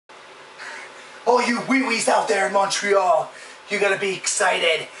All you wee-wees out there in Montreal, you're gonna be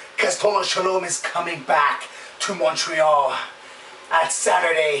excited because Tomer Shalom is coming back to Montreal at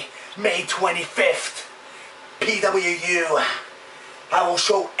Saturday, May 25th. PWU. I will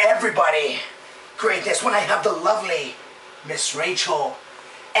show everybody greatness when I have the lovely Miss Rachel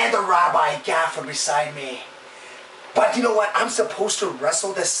and the Rabbi Gaffer beside me. But you know what? I'm supposed to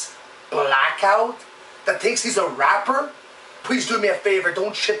wrestle this Blackout that thinks he's a rapper. Please do me a favor.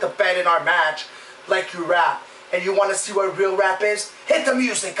 Don't shit the bed in our match like you rap. And you want to see what real rap is? Hit the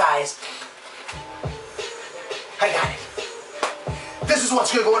music, guys. I got it. This is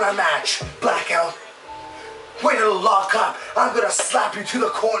what's going to go in our match. Blackout. Wait till lock up. I'm going to slap you to the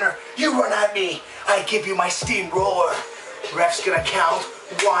corner. You run at me. I give you my steamroller. Ref's going to count.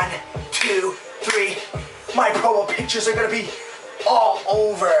 1, 2, 3. My promo pictures are going to be all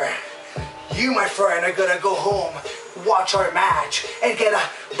over. You, my friend, are going to go home, watch our match, and get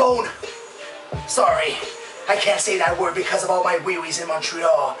a bone. Sorry, I can't say that word because of all my wee-wees in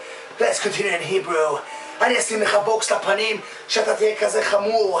Montreal. Let's continue in Hebrew. אני אשים לך בוקס לפנים, שאתה תהיה כזה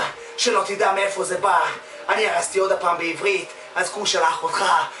חמור, שלא תדע מאיפה זה בא. אני הרסתי עוד הפעם בעברית, אז כו שלח אותך.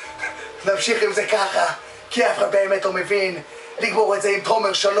 נמשיך עם זה ככה, כי אף אחד באמת לא מבין. לגמור את זה עם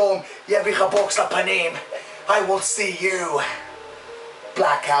תומר שלום, יביא לך בוקס לפנים. I will see you,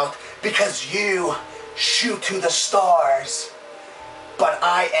 Blackout, because you shoot to the stars. But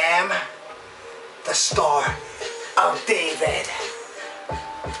I am the Star of David.